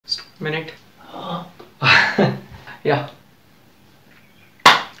minute. Yeah.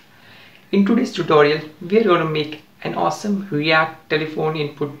 In today's tutorial, we are going to make an awesome React telephone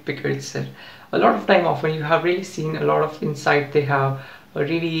input picker itself. A lot of time often you have really seen a lot of insight they have a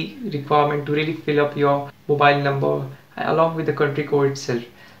really requirement to really fill up your mobile number along with the country code itself.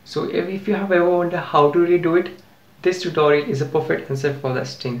 So if you have ever wondered how to really do it, this tutorial is a perfect answer for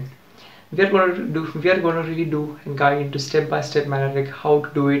this thing. We are going to really do and guide into step-by-step manner like how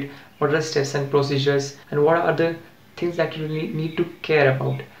to do it, what are the steps and procedures, and what are the things that you really need to care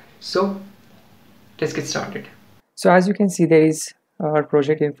about. So let's get started. So as you can see, there is our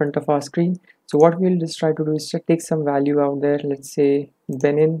project in front of our screen. So what we'll just try to do is to take some value out there. Let's say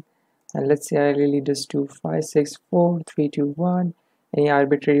Benin, and let's say I really just do 564321, any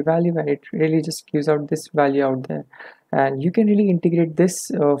arbitrary value, and it really just gives out this value out there. And you can really integrate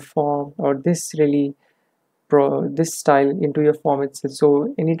this form or this really this style into your form itself.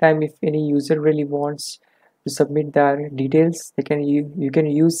 So anytime if any user really wants to submit their details, you can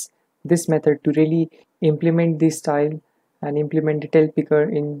use this method to really implement this style and implement detail picker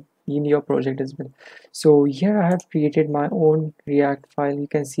in your project as well. So here I have created my own React file. You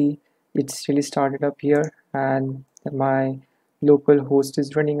can see it's really started up here, and my local host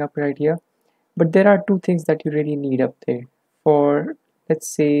is running up right here. But there are two things that you really need up there. For,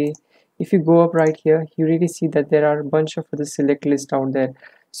 let's say, if you go up right here, you really see that there are a bunch of other select list out there.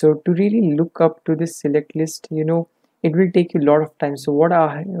 So to really look up to this select list, it will take you a lot of time. So what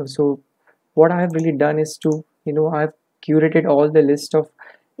I have really done is to, I've curated all the list of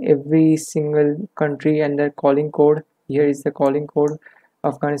every single country and their calling code. Here is the calling code.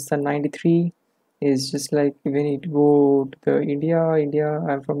 Afghanistan 93 is just like when you go to the India.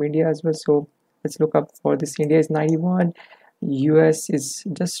 I'm from India as well, so let's look up for this. India is 91, US is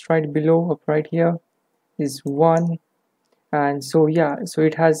just right below, up right here is 1. And so yeah, so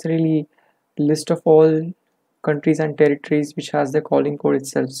it has really list of all countries and territories which has the calling code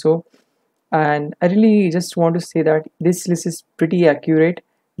itself. So, and I really just want to say that this list is pretty accurate,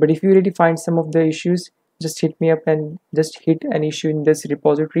 but if you really find some of the issues, just hit me up and just hit an issue in this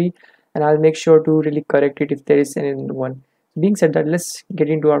repository, and I'll make sure to really correct it if there is any one. Being said that, let's get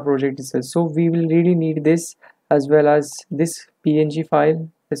into our project itself. So we will really need this as well as this png file.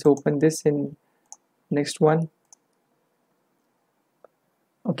 Let's open this in next one.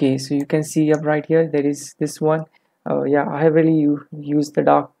 Okay, so you can see up right here there is this one. Yeah, I have really used the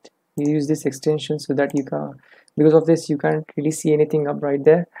dark, you use this extension so that you can, because of this you can't really see anything up right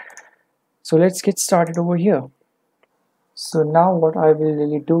there. So let's get started over here. So now what I will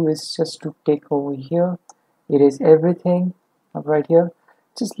really do is just to take over here, erase everything up right here.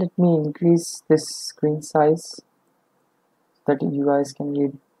 Just let me increase this screen size so that you guys can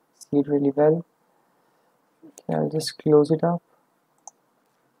see it really well. Okay, I'll just close it up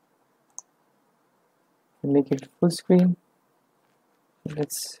and make it full screen.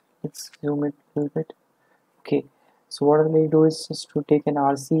 Let's zoom it a little bit. Okay, so what I will do is just to take an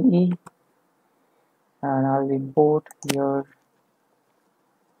RCE and I'll import your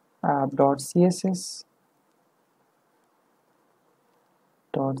app.css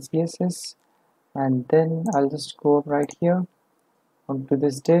and then I'll just go up right here onto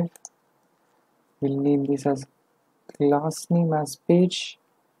this div. We'll name this as class name as page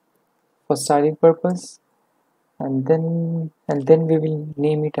for styling purpose, and then we will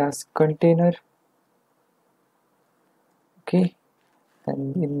name it as container. Okay,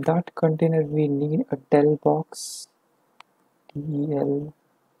 and in that container we need a tel box, tel,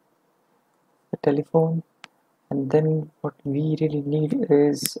 a telephone, and then what we really need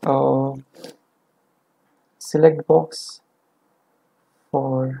is a select box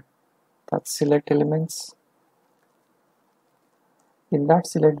for that select elements. In that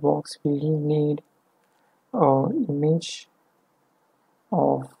select box we will need an image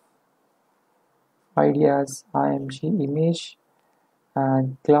of id as img image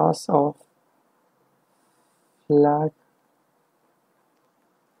and class of flag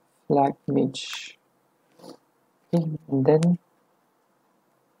image. Okay, and then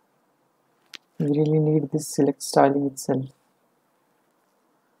we really need this select styling itself.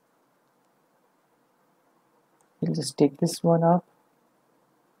 We'll just take this one up.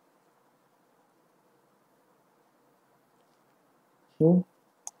 Okay,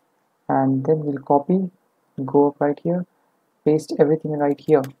 and then we'll copy, go up right here, paste everything right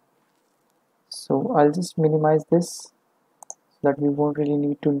here. So I'll just minimize this so that we won't really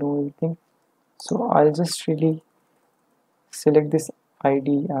need to know everything. So I'll just really select this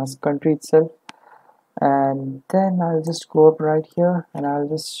ID as country itself, and then I'll just go up right here and I'll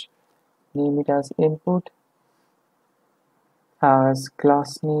just name it as input, as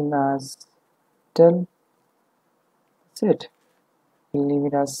class name as tel. That's it. We'll leave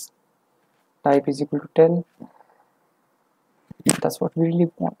it as type is equal to tel. That's what we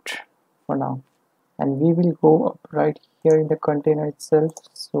really want for now. And we will go up right here in the container itself.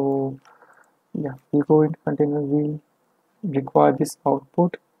 So yeah, we'll go into container, we'll require this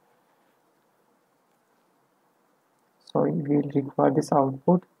output. Sorry, we'll require this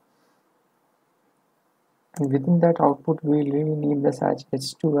output, and within that output we'll really need this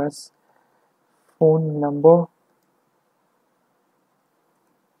h2 as phone number,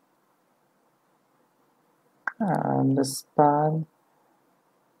 and the span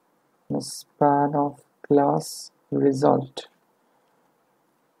of class result.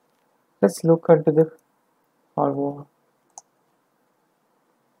 Let's look into the our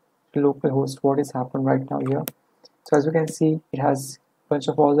local host, what is happened right now here. So as you can see, it has a bunch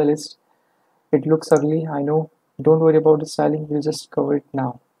of all the list. It looks ugly, I know. Don't worry about the styling, we'll just cover it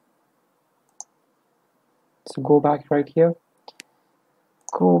now. So go back right here,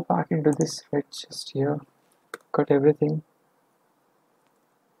 go back into this red chest here, cut everything.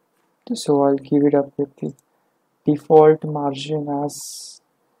 So I'll give it up with the default margin as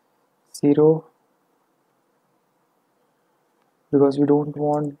 0, because we don't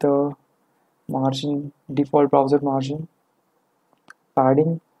want the margin, default browser margin.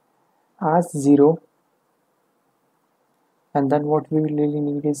 Padding as 0, and then what we really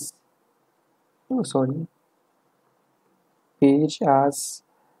need is page as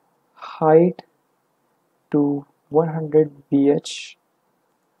height to 100 bh.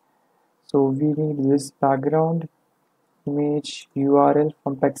 So we need this background image URL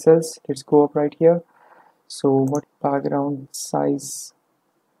from pixels. Let's go up right here. So what background size,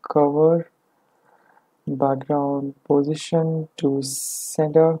 cover, background position to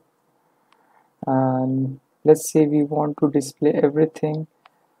center, and let's say we want to display everything,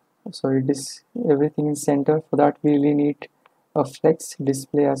 everything in center. For that we really need a flex,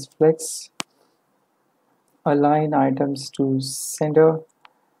 display as flex, align items to center,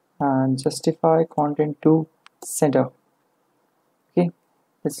 and justify content to center. Okay,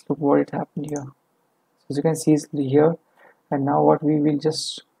 let's look what it happened here. So as you can see, it's here. And now what we will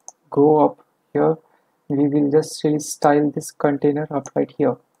just go up here, we will just really style this container up right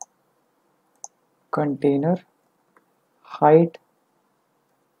here. Container height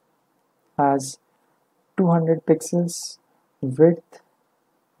as 200 pixels, width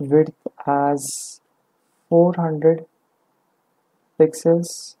as 400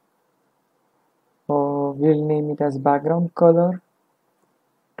 pixels. We'll name it as background color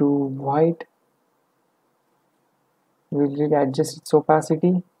to white. We'll really adjust its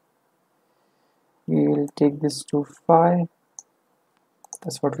opacity. We will take this to 5.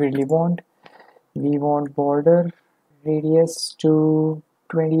 That's what we really want. We want border radius to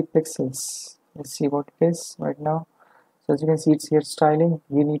 20 pixels. Let's see what it is right now. So as you can see, it's here styling.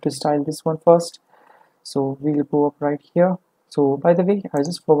 We need to style this one first. So we will go up right here. So by the way, I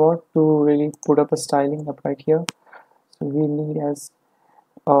just forgot to really put up a styling up right here. So we need as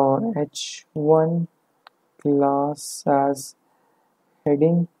h1 class as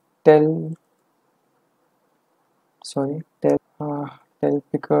heading tel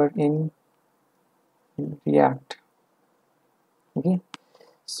picker in React. Okay,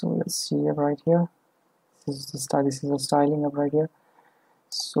 so let's see up right here. This is the style. This is the styling up right here.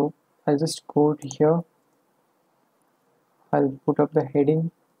 So I'll just go to here. I'll put up the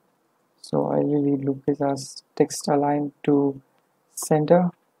heading. So I really look this as text align to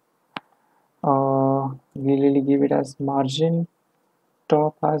center. We really give it as margin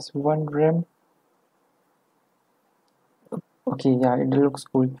top as 1 rem. Okay, yeah, it looks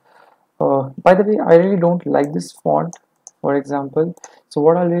cool. By the way, I really don't like this font, for example. So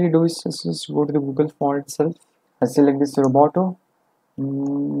what I'll really do is just go to the Google font itself. I select this Roboto.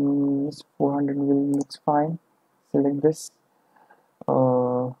 This 400 looks fine. Select this.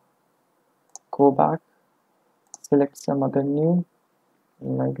 Go back. Select some other new.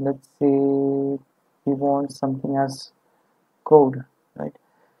 Like let's say we want something as code, right?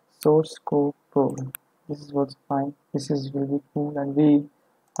 Source code code. This is what's fine. This is really cool. And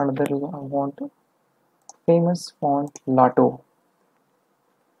I want famous font Lato.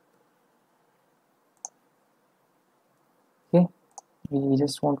 Okay, we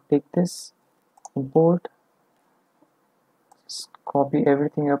just want to take this, import, just copy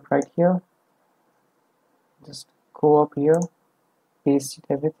everything up right here, just go up here, paste it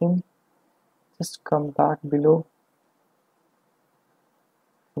everything, just come back below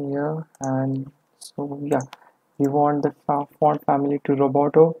here, and so yeah, we want the font family to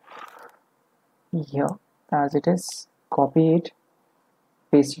Roboto here as it is. Copy it,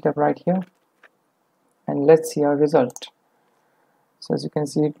 paste it up right here, and let's see our result. So as you can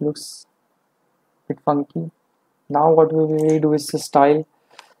see, it looks a bit funky. Now what we will really do is to style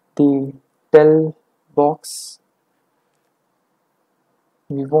the tell box.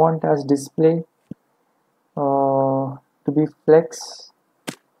 We want as display to be flex,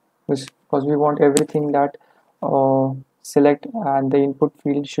 because we want everything that select and the input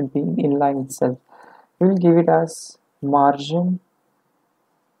field should be inline itself. We will give it as margin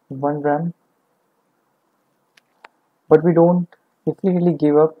 1 rem, but we don't, if we really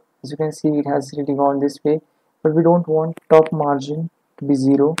give up, as you can see it has really gone this way, but we don't want top margin to be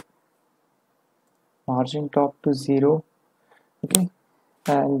 0, margin top to 0. Okay,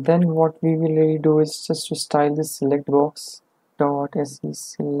 and then what we will really do is just to style this select box dot se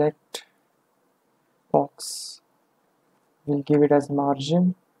select box. We'll give it as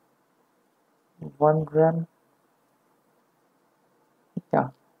margin 1 rem. Yeah,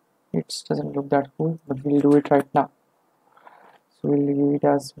 it doesn't look that cool, but we'll do it right now. So we'll give it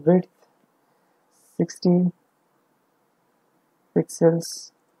as width 60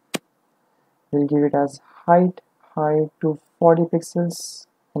 pixels. We'll give it as height to 40 pixels.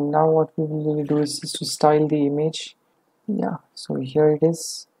 And now what we will really do is just to style the image. Yeah, so here it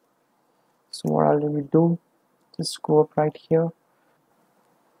is. So what I'll really do, just go up right here,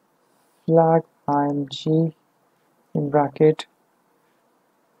 FlagImg in bracket,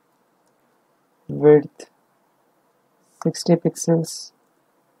 width 60 pixels,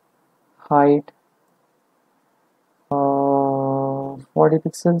 height 40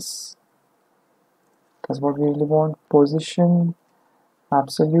 pixels. That's what we really want. Position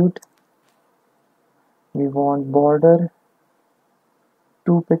absolute. We want border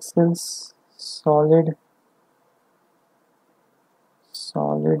 2 pixels, solid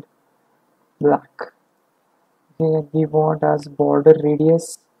black. Okay, we want as border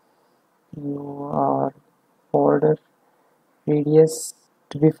radius, border radius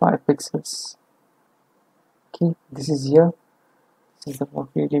to be 5 pixels. Okay, this is here. This is what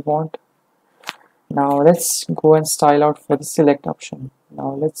we really want. Now let's go and style out for the select option.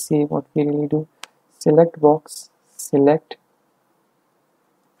 Now let's see what we really do. Select box, select,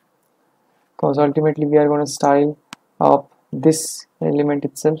 because ultimately we are going to style up this element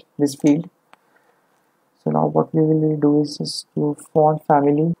itself, this field. So now what we will really do is just to font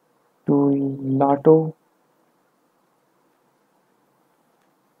family to Lato,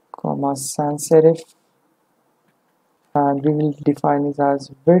 comma sans serif, and we will define it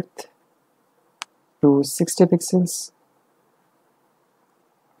as width to 60 pixels,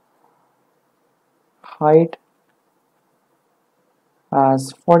 height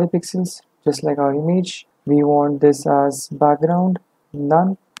as 40 pixels, just like our image. We want this as background,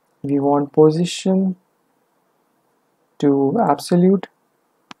 none. We want position to absolute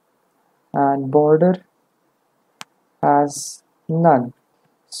and border as none.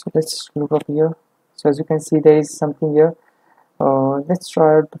 So let's look up here. So as you can see, there is something here. Let's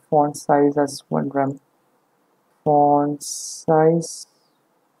try out the font size as 1 rem. Font size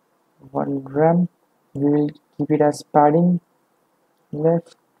 1 rem. We will keep it as padding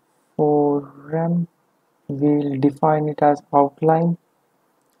left 4 rem. We will define it as outline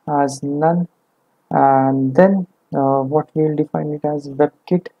as none, and then what we will define it as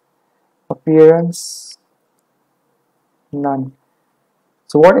WebKit appearance none.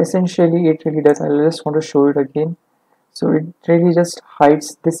 So what essentially it really does, I just want to show it again. So it really just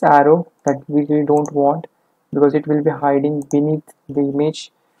hides this arrow that we really don't want, because it will be hiding beneath the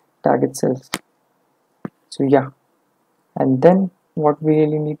image tag itself. So yeah, and then what we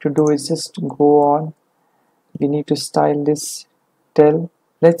really need to do is just go on. We need to style this tell.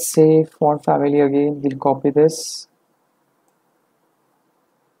 Let's say font family again. We'll copy this.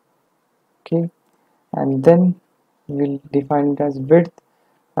 Okay, and then we'll define it as width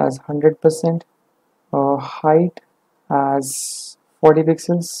as 100%, height as 40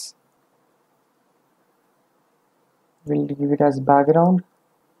 pixels. We'll give it as background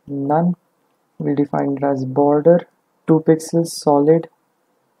none. We'll define it as border 2 pixels, solid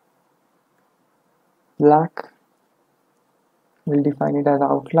black. We'll define it as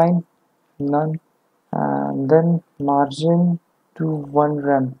outline none, and then margin to 1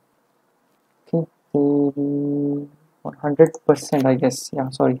 rem. Okay, maybe 100%, I guess. Yeah,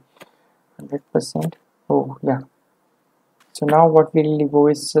 sorry, 100%. Oh yeah. So now what we really go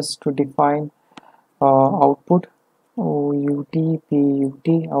is just to define output,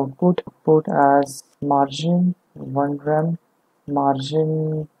 output as margin 1 rem,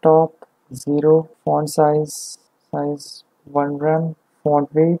 margin top 0, font size 1 rem,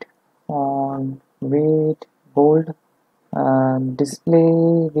 font weight bold and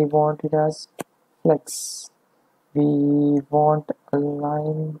display we want it as flex. We want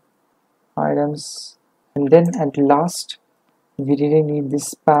align items, and then at last we really need this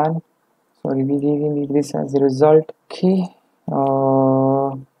span. Sorry, we really need this as a result. Okay,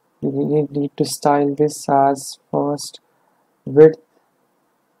 we really need to style this as first width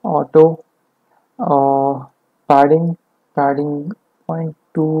auto, padding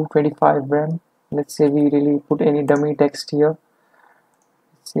 0.225 rem. Let's say we really put any dummy text here,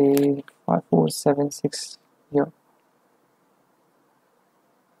 say 5476 here.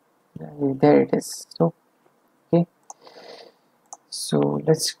 There it is. So okay, so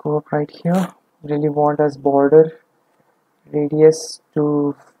let's go up right here. Really want as border radius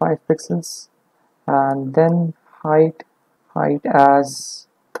to 5 pixels, and then height as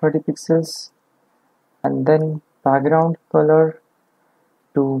 30 pixels, and then background color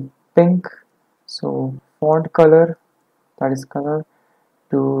to pink. So font color, that is color,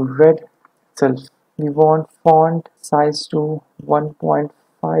 to red itself. We want font size to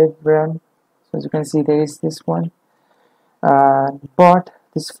 1.5 rem. So as you can see, there is this one, but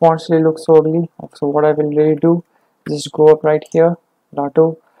this font really looks so ugly. So what I will really do is just go up right here,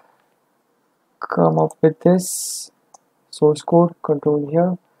 Lato, come up with this source code, control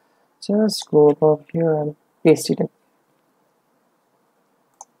here, just go above here and paste it in.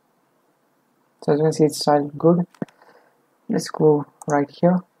 So as you can see, it's styled good. Let's go right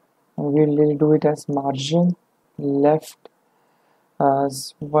here and we'll really do it as margin left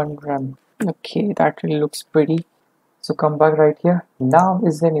as 1 rem. Okay, that really looks pretty. So come back right here. Now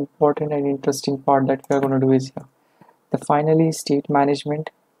is an important and interesting part that we are going to do is here. The finally state management.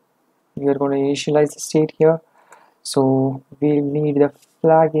 We are going to initialize the state here. So we'll need the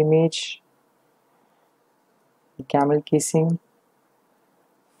flag image, camel casing,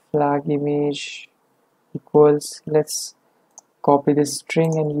 flag image equals, let's copy this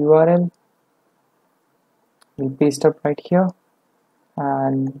string and URL. We'll paste up right here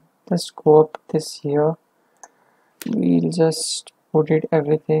and just go up this here. We'll just put it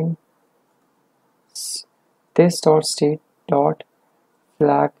everything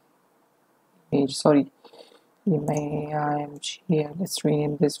this.state.flagImg. Sorry, img. Let's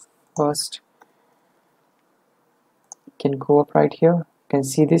rename this first. You can go up right here. You can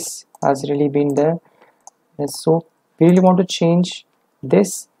see this has really been there. And so we really want to change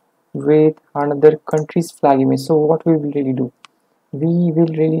this with another country's flag image. So what we will really do? We will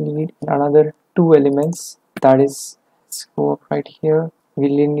really need another 2 elements. That is, let's go up right here. We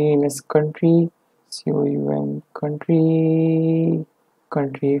really need as country, COUN country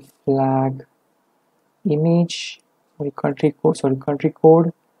flag image, country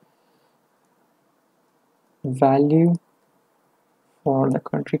code value for the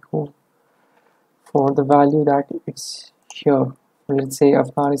country code, for the value that it's here. Let's say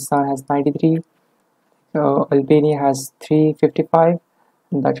Afghanistan has 93, Albania has 355,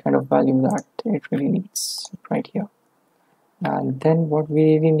 and that kind of value that it really needs right here. And then what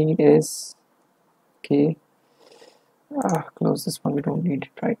we really need is, okay, close this one, we don't need it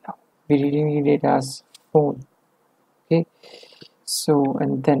right now. We really need it as phone. Okay, so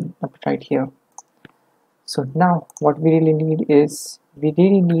and then up right here. So now what we really need is, we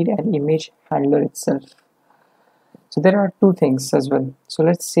really need an image handler itself. So there are 2 things as well. So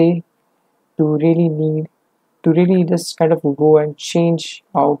let's say to really just kind of go and change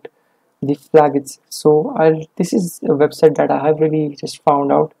out the flag itself. So this is a website that I have really just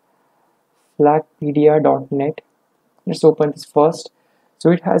found out, flagpedia.net. Let's open this first.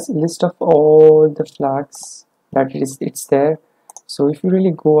 So it has a list of all the flags that it's there. So if you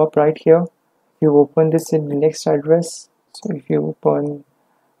really go up right here, you open this in the next address. So if you open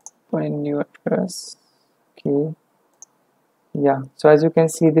a new address, okay, yeah, so as you can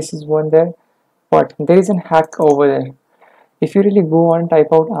see, this is one there, but there is a hack over there. If you really go on,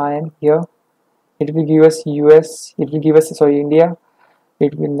 type out IN here, it will give us US, it will give us, sorry, India.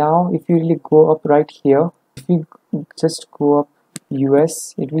 It will now, if you really go up right here, if you just go up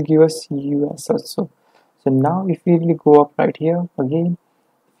US, it will give us US also. So now if you really go up right here again,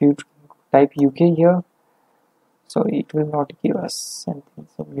 if you type UK here, so it will not give us anything.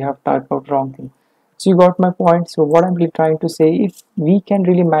 So we have typed out wrong thing. So you got my point. So what I'm really trying to say, if we can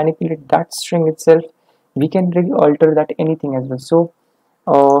really manipulate that string itself, we can really alter that anything as well. So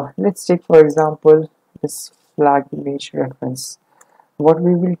let's take for example this flag image reference. What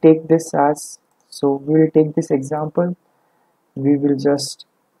we will take this as, so we will take this example, we will just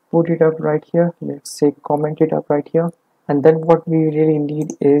put it up right here, let's say comment it up right here, and then what we really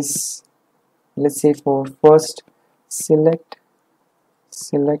need is, let's say for first select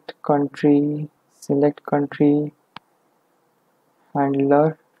country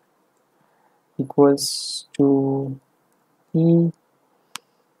handler equals to e,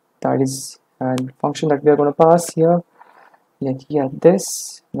 that is a function that we are going to pass here. Yeah,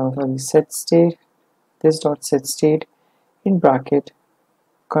 this now sorry set state, this dot set state in bracket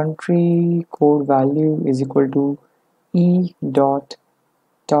country code value is equal to e dot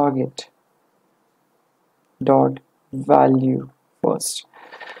target dot value first.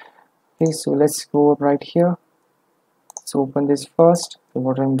 Okay, so let's go up right here. Let's open this first. So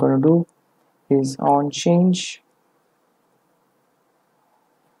what I'm going to do is on change,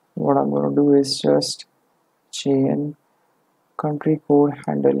 what I'm going to do is just change country code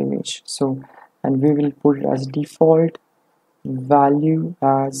handle image. So, and we will put it as default value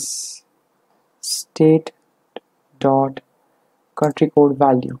as state dot country code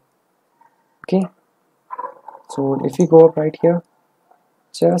value. Okay, so if you go up right here,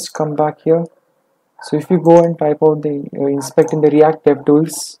 just come back here. So if you go and type out the inspect in the React Dev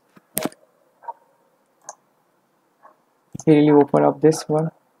Tools, if you really open up this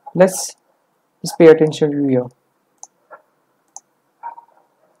one, let's just pay attention to here.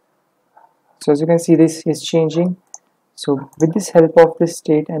 So as you can see, this is changing. So with this help of this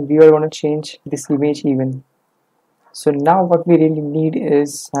state, and we are going to change this image even. So now what we really need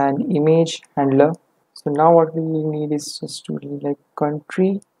is an image handler. So now what we need is just to like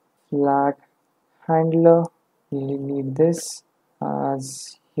country flag handler. We need this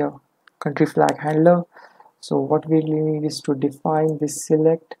as here, country flag handler. So what we really need is to define this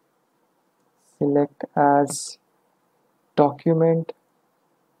select as document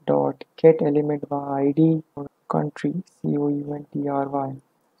dot get element by id country country.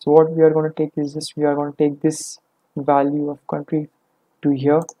 So what we are going to take is just we are going to take this value of country to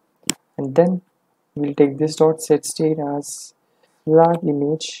here, and then we'll take this dot set state as flag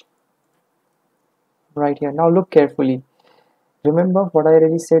image right here. Now look carefully. Remember what I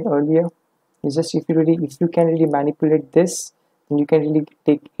already said earlier is just if you can really manipulate this, then you can really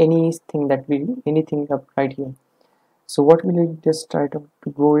take anything up right here. So what we'll just try to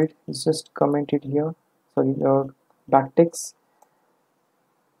go it is just comment it here. Sorry, backticks.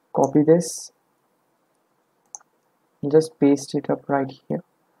 Copy this and just paste it up right here.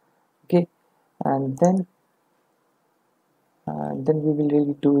 Okay, and then we will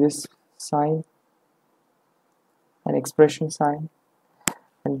really do this sign, an expression sign,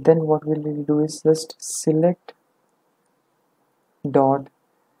 and then what we'll really do is just select dot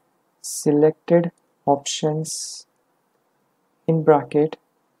selected options in bracket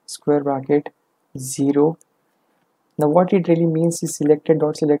square bracket 0. Now what it really means is selected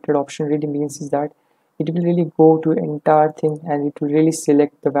option really means is that it will really go to entire thing and it will really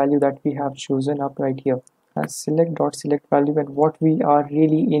select the value that we have chosen up right here as select value. And what we are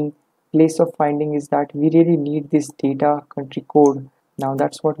really in place of finding is that we really need this data country code. Now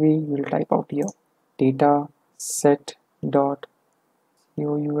that's what we will type out here, data set dot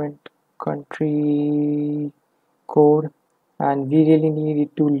country code, and we really need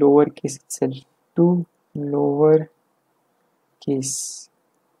it to lowercase itself, to lower case.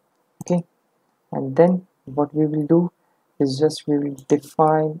 Okay, and then what we will do is just we will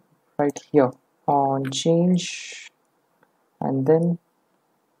define right here on change, and then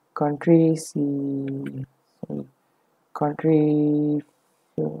country country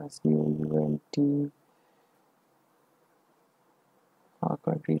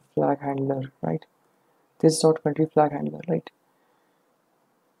country flag handler, right? This dot country flag handler, right?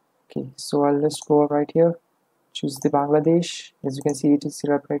 Okay, so I'll just go right here, choose the Bangladesh. As you can see, it is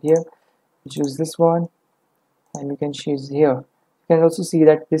set up right here. Choose this one, and you can choose here. You can also see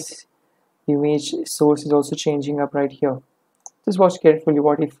that this image source is also changing up right here. Just watch carefully.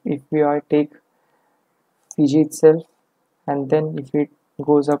 What if we are take Fiji itself, and then if it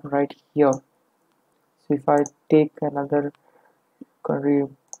goes up right here. So if I take another country,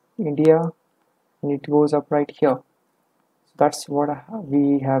 India, and it goes up right here. So that's what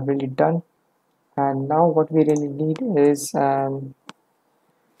we have really done. And now what we really need is phone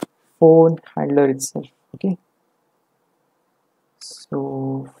handler itself. Okay,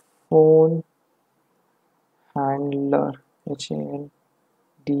 so phone handler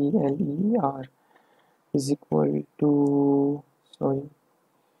HANDLER is equal to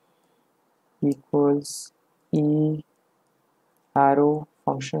equals e arrow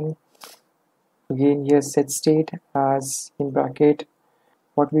function. Again here set state as in bracket.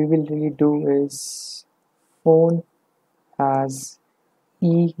 What we will really do is phone as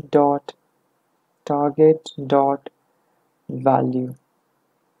e dot target dot value.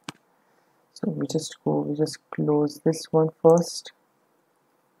 So we just close this one first.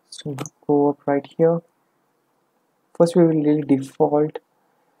 So go up right here. first we will really default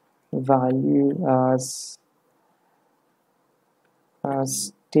value as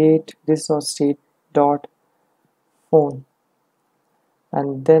state this or state dot phone,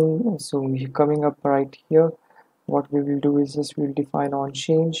 and then so we're coming up right here. What we will do is just we'll define on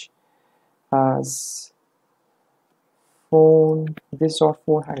change as phone this dot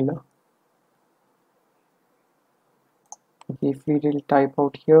phone handler. Okay, if we will type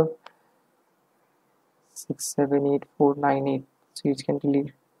out here 6784898, so it can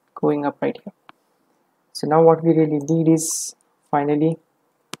really going up right here. So now what we really need is finally,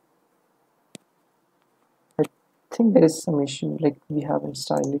 I think there is some issue, like we haven't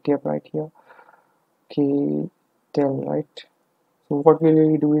styled it up right here. Okay, tell right. So what we'll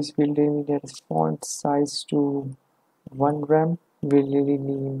really do is we'll really get font size to 1 rem. We'll really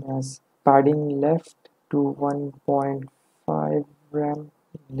need as padding left to 1.5 rem.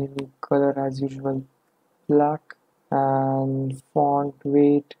 Really color as usual black, and font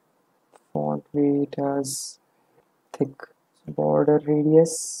weight as thick. Border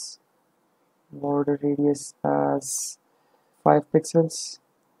radius as 5 pixels.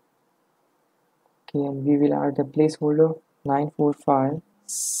 Okay, and we will add a placeholder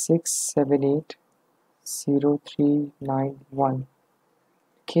 94567803991.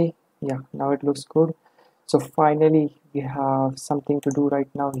 Okay, yeah, now it looks good. So finally we have something to do right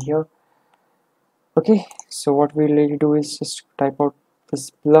now here. Okay, so what we'll really do is just type out this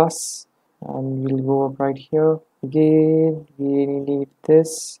plus, and we'll go up right here. Again, we need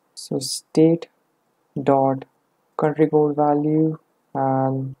this. So state dot country code value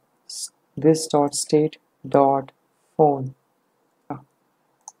and this.state.phone.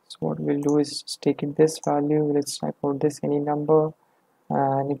 So what we'll do is just take it this value. Let's type out this any number,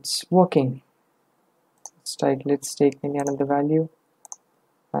 and it's working. Let's take any another value,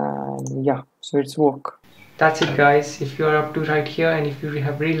 and yeah, so it's work. That's it guys. If you are up to right here, and if you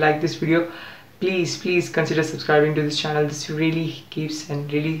have really liked this video, please consider subscribing to this channel. This really keeps, and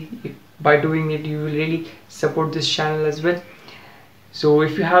really by doing it you will really support this channel as well. So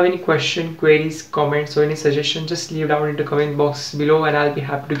if you have any question, queries, comments or any suggestion, just leave down in the comment box below and I'll be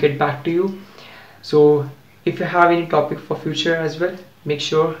happy to get back to you. So if you have any topic for future as well, make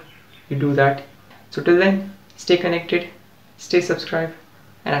sure you do that. So till then, stay connected, stay subscribed,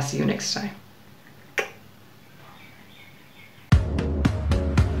 and I'll see you next time.